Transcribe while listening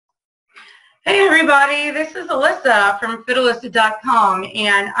Hey everybody, this is Alissa from FitAlissa.com,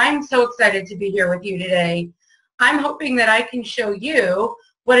 and I'm so excited to be here with you today. I'm hoping that I can show you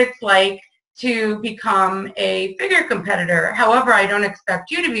what it's like to become a figure competitor. However, I don't expect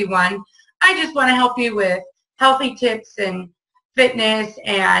you to be one. I just want to help you with healthy tips and fitness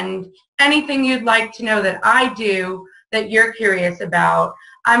and anything you'd like to know that I do that you're curious about.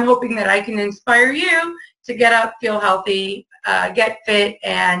 I'm hoping that I can inspire you to get up, feel healthy, get fit,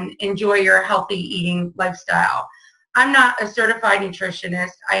 and enjoy your healthy eating lifestyle. I'm not a certified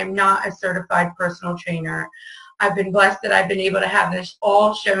nutritionist. I am not a certified personal trainer. I've been blessed that I've been able to have this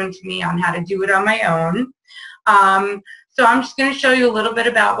all shown to me on how to do it on my own. So I'm just going to show you a little bit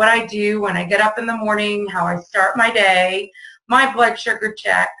about what I do when I get up in the morning, how I start my day, my blood sugar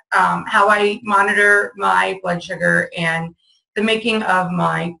check, how I monitor my blood sugar, and the making of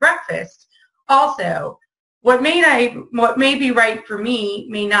my breakfast. Also, what may be right for me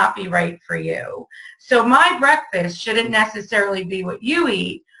may not be right for you. So my breakfast shouldn't necessarily be what you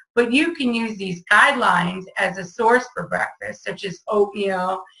eat, but you can use these guidelines as a source for breakfast, such as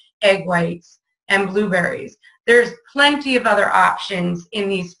oatmeal, egg whites, and blueberries. There's plenty of other options in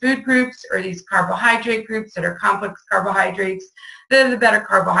these food groups or these carbohydrate groups that are complex carbohydrates. They're the better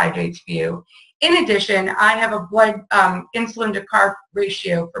carbohydrates for you. In addition, I have a blood insulin to carb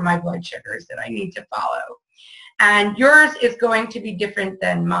ratio for my blood sugars that I need to follow. And yours is going to be different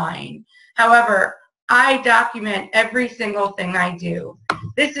than mine. However, I document every single thing I do.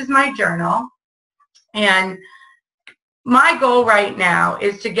 This is my journal, and my goal right now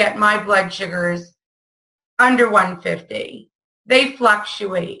is to get my blood sugars under 150. They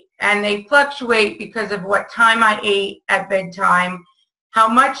fluctuate, and they fluctuate because of what time I ate at bedtime, how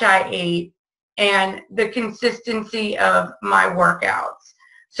much I ate, and the consistency of my workouts.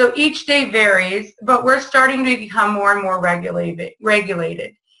 So each day varies, but we're starting to become more and more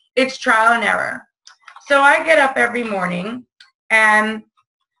regulated. It's trial and error. So I get up every morning, and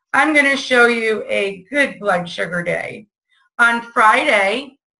I'm going to show you a good blood sugar day. On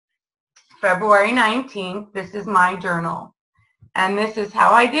Friday, February 19th, this is my journal, and this is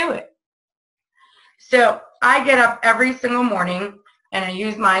how I do it. So I get up every single morning, and I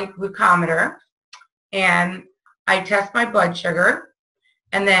use my glucometer, and I test my blood sugar.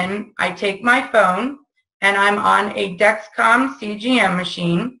 And then I take my phone, and I'm on a Dexcom CGM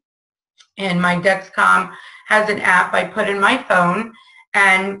machine. And my Dexcom has an app I put in my phone.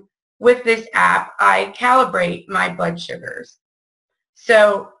 And with this app, I calibrate my blood sugars.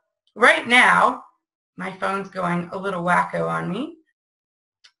 So right now, my phone's going a little wacko on me.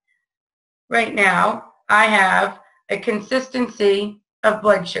 Right now, I have a consistency of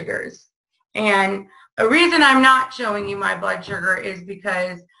blood sugars. And a reason I'm not showing you my blood sugar is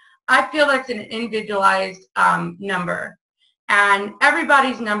because I feel that's an individualized number. And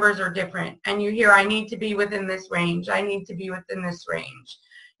everybody's numbers are different. And you hear, I need to be within this range. I need to be within this range.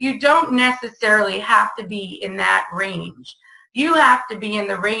 You don't necessarily have to be in that range. You have to be in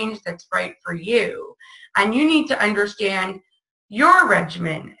the range that's right for you. And you need to understand your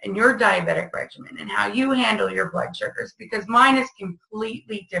regimen and your diabetic regimen and how you handle your blood sugars, because mine is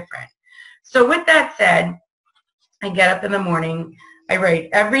completely different. So with that said, I get up in the morning, I write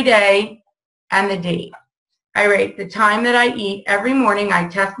every day and the date. I write the time that I eat every morning. I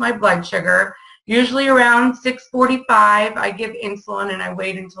test my blood sugar, usually around 6:45. I give insulin, and I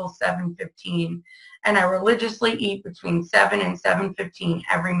wait until 7:15. And I religiously eat between 7 and 7:15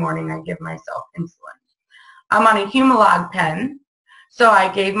 every morning. I give myself insulin. I'm on a Humalog pen, so I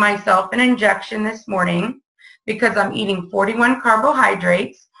gave myself an injection this morning because I'm eating 41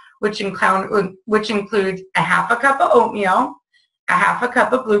 carbohydrates, which includes a half a cup of oatmeal, a half a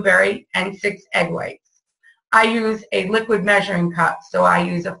cup of blueberry, and 6 egg whites. I use a liquid measuring cup, so I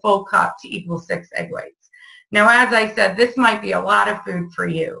use a full cup to equal 6 egg whites. Now, as I said, this might be a lot of food for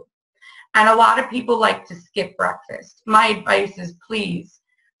you. And a lot of people like to skip breakfast. My advice is, please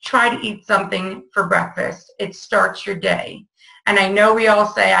try to eat something for breakfast. It starts your day. And I know we all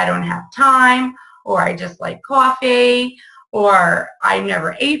say, I don't have time, or I just like coffee, or I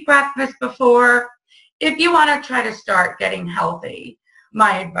never ate breakfast before. If you want to try to start getting healthy,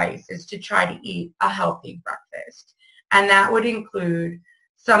 my advice is to try to eat a healthy breakfast. And that would include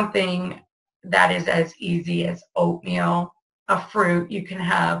something that is as easy as oatmeal, a fruit. You can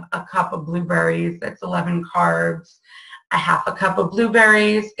have a cup of blueberries, that's 11 carbs. A half a cup of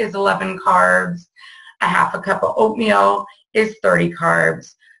blueberries is 11 carbs. A half a cup of oatmeal is 30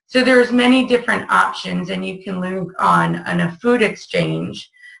 carbs. So there's many different options, and you can look on a food exchange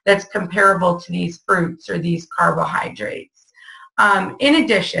that's comparable to these fruits or these carbohydrates. In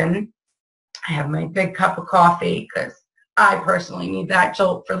addition, I have my big cup of coffee because I personally need that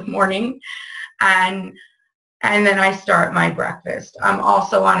jolt for the morning. And then I start my breakfast. I'm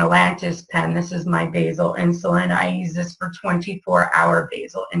also on Alissa pen. This is my basal insulin. I use this for 24-hour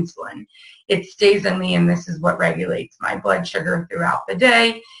basal insulin. It stays in me, and this is what regulates my blood sugar throughout the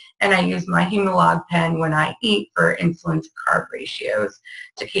day. And I use my Humalog pen when I eat for insulin to carb ratios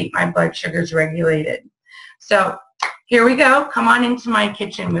to keep my blood sugars regulated. So here we go. Come on into my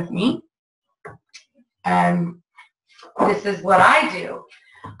kitchen with me. And this is what I do.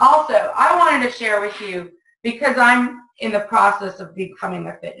 Also, I wanted to share with you, because I'm in the process of becoming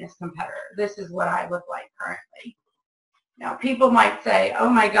a fitness competitor. This is what I look like currently. Now, people might say, oh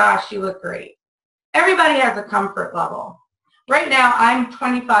my gosh, you look great. Everybody has a comfort level. Right now, I'm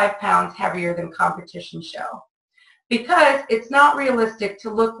 25 pounds heavier than competition show, because it's not realistic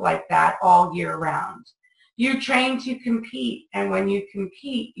to look like that all year round. You train to compete, and when you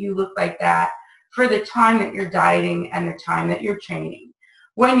compete, you look like that for the time that you're dieting and the time that you're training.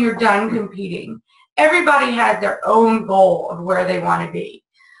 When you're done competing, everybody has their own goal of where they want to be.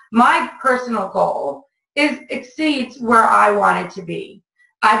 My personal goal exceeds where I wanted to be.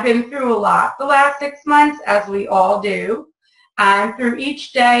 I've been through a lot the last 6 months, as we all do, and through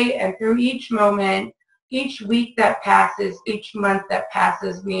each day and through each moment, each week that passes, each month that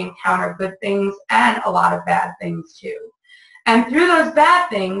passes, we encounter good things and a lot of bad things too. And through those bad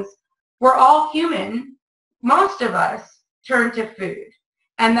things, we're all human. Most of us turn to food.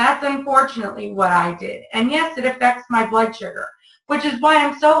 And that's unfortunately what I did. And yes, it affects my blood sugar, which is why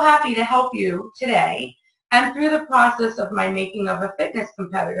I'm so happy to help you today and through the process of my making of a fitness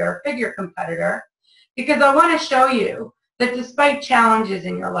competitor, figure competitor, because I want to show you that despite challenges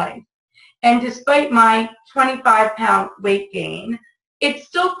in your life and despite my 25-pound weight gain, it's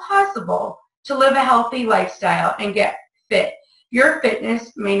still possible to live a healthy lifestyle and get fit. Your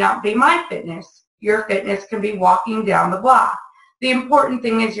fitness may not be my fitness. Your fitness can be walking down the block. The important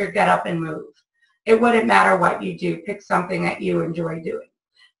thing is your get up and move. It wouldn't matter what you do. Pick something that you enjoy doing.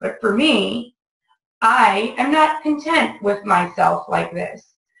 But for me, I am not content with myself like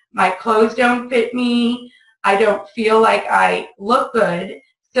this. My clothes don't fit me. I don't feel like I look good.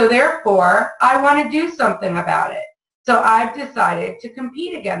 So therefore, I want to do something about it. So I've decided to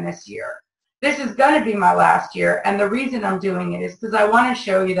compete again this year. This is going to be my last year. And the reason I'm doing it is because I want to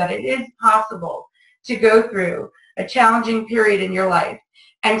show you that it is possible to go through a challenging period in your life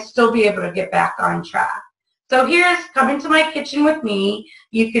and still be able to get back on track. So come into my kitchen with me.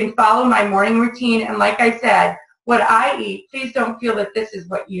 You can follow my morning routine. And like I said, what I eat, please don't feel that this is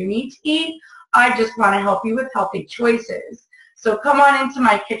what you need to eat. I just want to help you with healthy choices. So come on into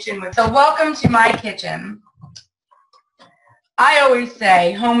my kitchen. So welcome to my kitchen. I always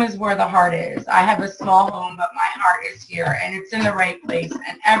say home is where the heart is. I have a small home, but my heart is here, and it's in the right place,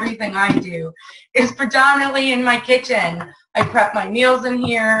 and everything I do is predominantly in my kitchen. I prep my meals in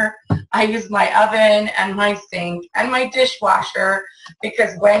here. I use my oven and my sink and my dishwasher,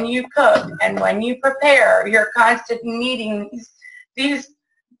 because when you cook and when you prepare, you're constantly needing these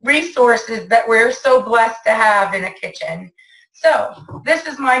resources that we're so blessed to have in a kitchen. So this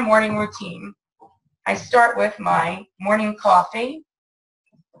is my morning routine. I start with my morning coffee.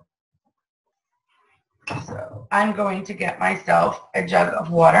 So I'm going to get myself a jug of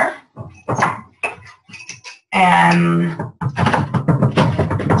water. And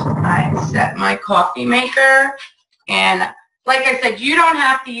I set my coffee maker. And like I said, you don't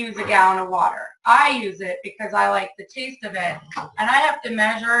have to use a gallon of water. I use it because I like the taste of it. And I have to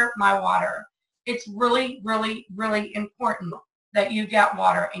measure my water. It's really, really, really important that you get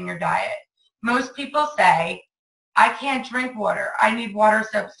water in your diet. Most people say, I can't drink water. I need water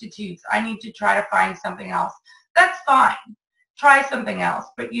substitutes. I need to try to find something else. That's fine. Try something else,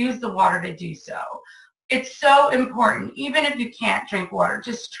 but use the water to do so. It's so important. Even if you can't drink water,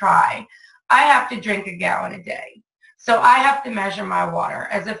 just try. I have to drink a gallon a day. So I have to measure my water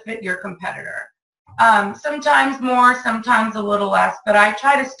as a figure competitor. Sometimes more, sometimes a little less, but I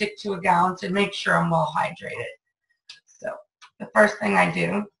try to stick to a gallon to make sure I'm well hydrated. So the first thing I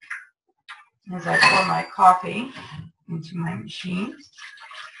do is I pour my coffee into my machine.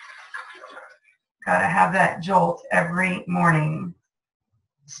 Gotta have that jolt every morning.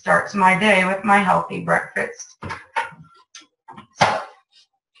 Starts my day with my healthy breakfast. So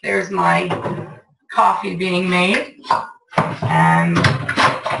there's my coffee being made. And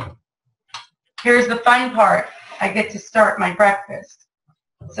here's the fun part. I get to start my breakfast.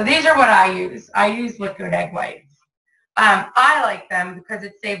 So these are what I use. I use liquid egg whites. I like them because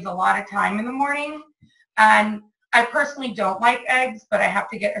it saves a lot of time in the morning. And I personally don't like eggs, but I have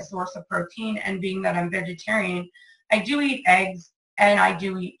to get a source of protein. And being that I'm vegetarian, I do eat eggs and I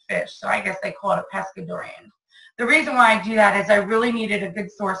do eat fish. So I guess they call it a pescatarian. The reason why I do that is I really needed a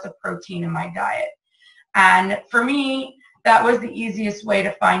good source of protein in my diet. And for me, that was the easiest way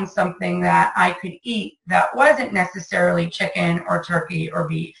to find something that I could eat that wasn't necessarily chicken or turkey or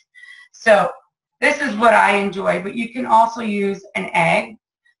beef. So this is what I enjoy, but you can also use an egg.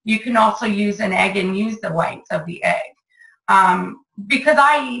 You can also use an egg and use the whites of the egg. Because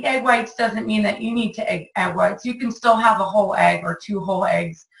I eat egg whites doesn't mean that you need to eat egg whites. You can still have a whole egg or 2 whole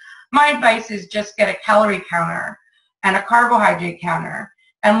eggs. My advice is just get a calorie counter and a carbohydrate counter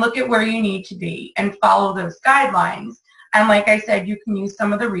and look at where you need to be and follow those guidelines. And like I said, you can use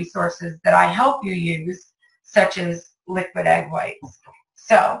some of the resources that I help you use, such as liquid egg whites.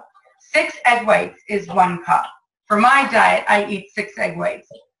 So 6 egg whites is 1 cup. For my diet, I eat 6 egg whites.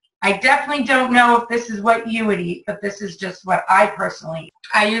 I definitely don't know if this is what you would eat, but this is just what I personally eat.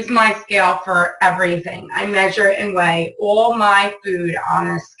 I use my scale for everything. I measure and weigh all my food on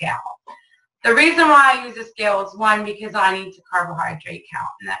a scale. The reason why I use a scale is, 1, because I need to carbohydrate count,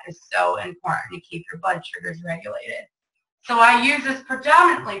 and that is so important to keep your blood sugars regulated. So I use this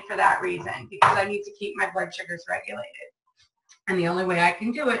predominantly for that reason, because I need to keep my blood sugars regulated. And the only way I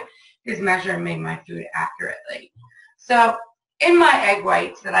can do it is measure and make my food accurately. So in my egg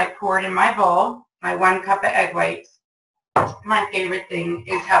whites that I poured in my bowl, my 1 cup of egg whites, my favorite thing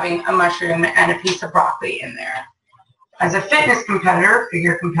is having a mushroom and a piece of broccoli in there. As a fitness competitor,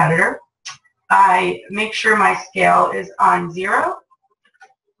 figure competitor, I make sure my scale is on 0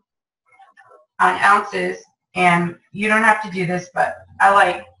 on ounces, and you don't have to do this, but I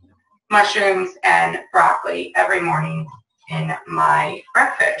like mushrooms and broccoli every morning in my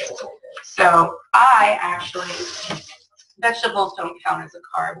breakfast. So I actually, vegetables don't count as a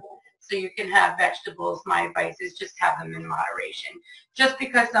carb, so you can have vegetables. My advice is just have them in moderation. Just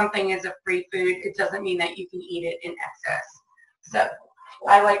because something is a free food, it doesn't mean that you can eat it in excess. So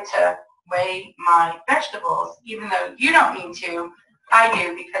I like to weigh my vegetables, even though you don't need to. I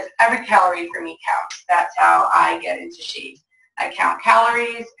do, because every calorie for me counts. That's how I get into shape. I count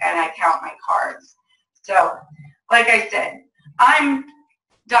calories and I count my carbs. So, like I said, I'm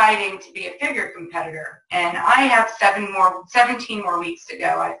dieting to be a figure competitor, and I have 17 more weeks to go.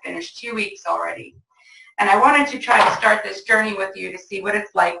 I finished 2 weeks already. And I wanted to try to start this journey with you to see what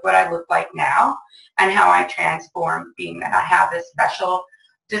it's like, what I look like now, and how I transform, being that I have this special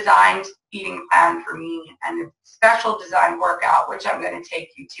designed eating plan for me and a special design workout, which I'm going to take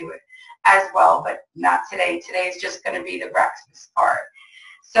you to it as well, but not today. Today is just going to be the breakfast part.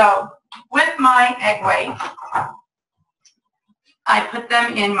 So with my egg whites, I put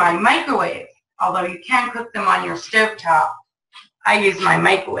them in my microwave. Although you can cook them on your stovetop, I use my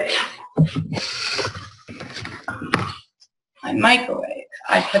microwave.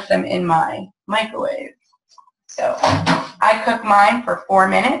 I put them in my microwave. So I cook mine for 4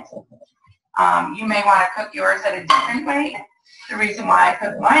 minutes. You may want to cook yours at a different way. The reason why I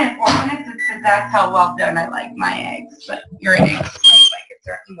cook mine in 4 minutes is because that's how well done I like my eggs. But your eggs might like a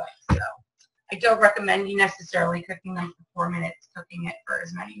certain way. So I don't recommend you necessarily cooking them for 4 minutes, cooking it for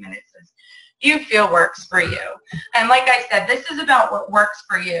as many minutes as you feel works for you. And like I said, this is about what works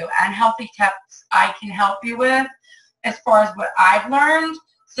for you, and healthy tips I can help you with as far as what I've learned,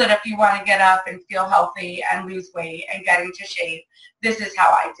 so that if you want to get up and feel healthy and lose weight and get into shape, this is how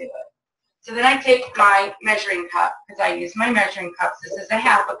I do it. So then I take my measuring cup, because I use my measuring cups. This is a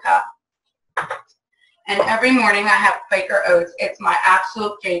half a cup. And every morning I have Quaker oats. It's my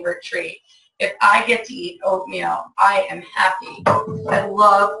absolute favorite treat. If I get to eat oatmeal, I am happy. I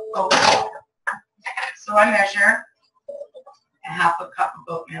love oatmeal. So I measure a half a cup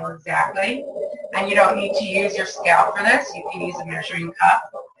of oatmeal exactly. And you don't need to use your scale for this. You can use a measuring cup.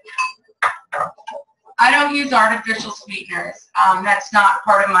 I don't use artificial sweeteners. That's not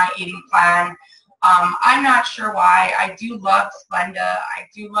part of my eating plan. I'm not sure why. I do love Splenda. I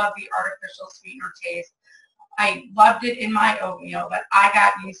do love the artificial sweetener taste. I loved it in my oatmeal, but I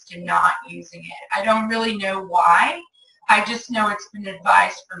got used to not using it. I don't really know why. I just know it's been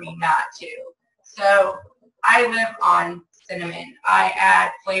advised for me not to. So I live on cinnamon. I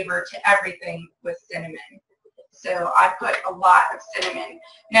add flavor to everything with cinnamon. So I put a lot of cinnamon.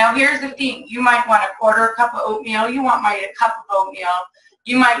 Now here's the thing. You might want a quarter cup of oatmeal. You want a cup of oatmeal.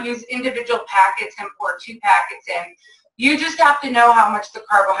 You might use individual packets and pour 2 packets in. You just have to know how much the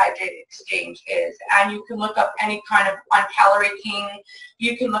carbohydrate exchange is. And you can look up any kind of on Calorie King.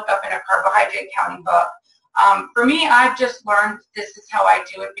 You can look up in a carbohydrate counting book. For me, I've just learned this is how I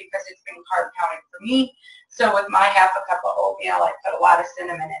do it because it's been carb counting for me. So with my half a cup of oatmeal, I put a lot of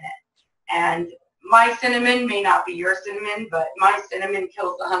cinnamon in it. And my cinnamon may not be your cinnamon, but my cinnamon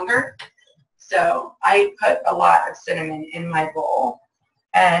kills the hunger. So I put a lot of cinnamon in my bowl.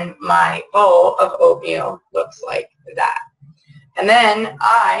 And my bowl of oatmeal looks like that. And then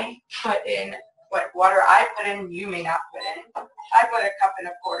I put in what water I put in, you may not put in. I put 1.25 cups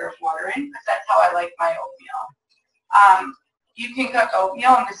of water in because that's how I like my oatmeal. You can cook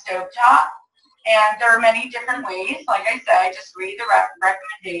oatmeal on the stove top, and there are many different ways. Like I said, just read the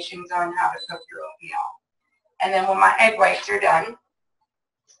recommendations on how to cook your oatmeal. And then when my egg whites are done,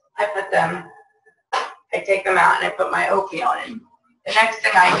 I take them out and I put my oatmeal in. The next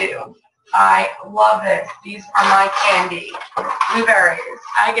thing I do, I love this. These are my candy, blueberries.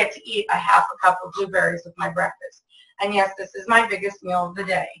 I get to eat 1/2 cup of blueberries with my breakfast. And yes, this is my biggest meal of the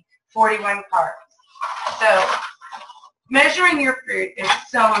day, 41 carbs. So measuring your fruit is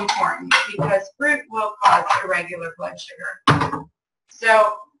so important because fruit will cause irregular blood sugar.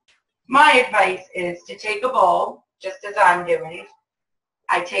 So my advice is to take a bowl, just as I'm doing.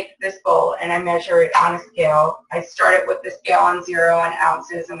 I take this bowl and I measure it on a scale. I start it with the scale on 0 on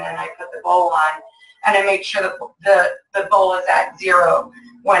ounces, and then I put the bowl on, and I make sure that the bowl is at 0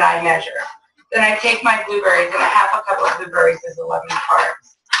 when I measure. Then I take my blueberries, and 1/2 cup of blueberries is 11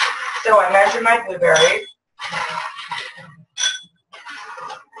 carbs. So I measure my blueberries.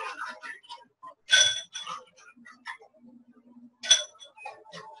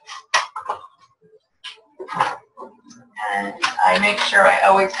 And I make sure I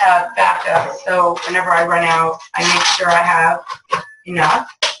always have backup, so whenever I run out, I make sure I have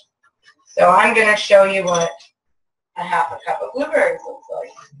enough. So I'm going to show you what 1/2 cup of blueberries looks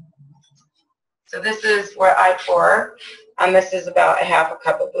like. So this is what I pour, and this is about 1/2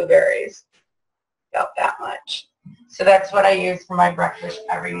 cup of blueberries, about that much. So that's what I use for my breakfast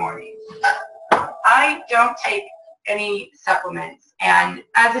every morning. I don't take any supplements, and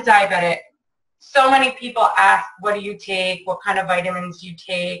as a diabetic, so many people ask, what do you take? What kind of vitamins do you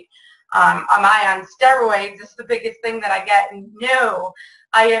take? Am I on steroids? This is the biggest thing that I get. No,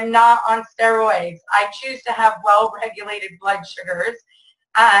 I am not on steroids. I choose to have well-regulated blood sugars,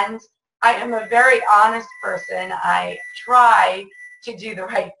 and I am a very honest person. I try to do the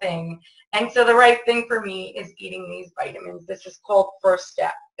right thing. And so the right thing for me is eating these vitamins. This is called First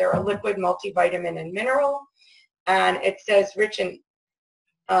Step. They're a liquid multivitamin and mineral, and it says rich in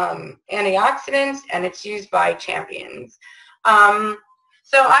antioxidants, and it's used by champions.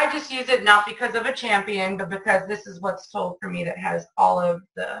 So I just use it not because of a champion, but because this is what's told for me that has all of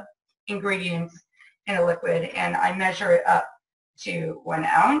the ingredients in a liquid, and I measure it up to 1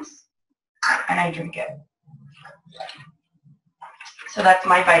 ounce, and I drink it. So that's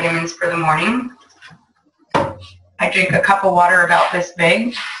my vitamins for the morning. I drink a cup of water about this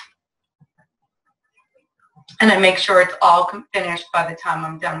big, and I make sure it's all finished by the time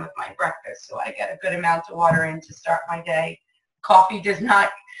I'm done with my breakfast, so I get a good amount of water in to start my day. Coffee is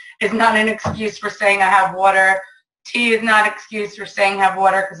not an excuse for saying I have water. Tea is not an excuse for saying I have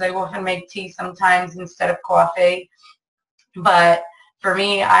water, because I often make tea sometimes instead of coffee. But for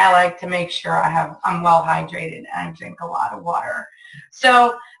me, I like to make sure I'm well hydrated and I drink a lot of water.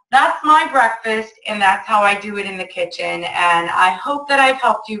 So that's my breakfast, and that's how I do it in the kitchen. And I hope that I've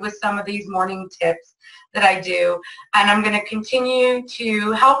helped you with some of these morning tips that I do. And I'm going to continue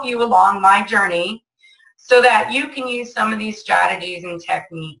to help you along my journey so that you can use some of these strategies and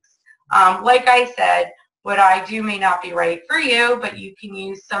techniques. Like I said, what I do may not be right for you, but you can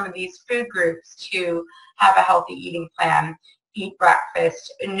use some of these food groups to have a healthy eating plan, eat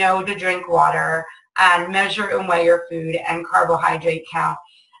breakfast, know to drink water, and measure and weigh your food and carbohydrate count.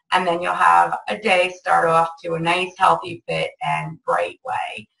 And then you'll have a day start off to a nice, healthy, fit, and bright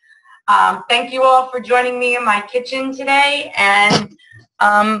way. Thank you all for joining me in my kitchen today, and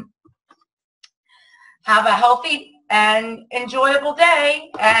have a healthy and enjoyable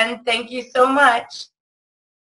day, and thank you so much.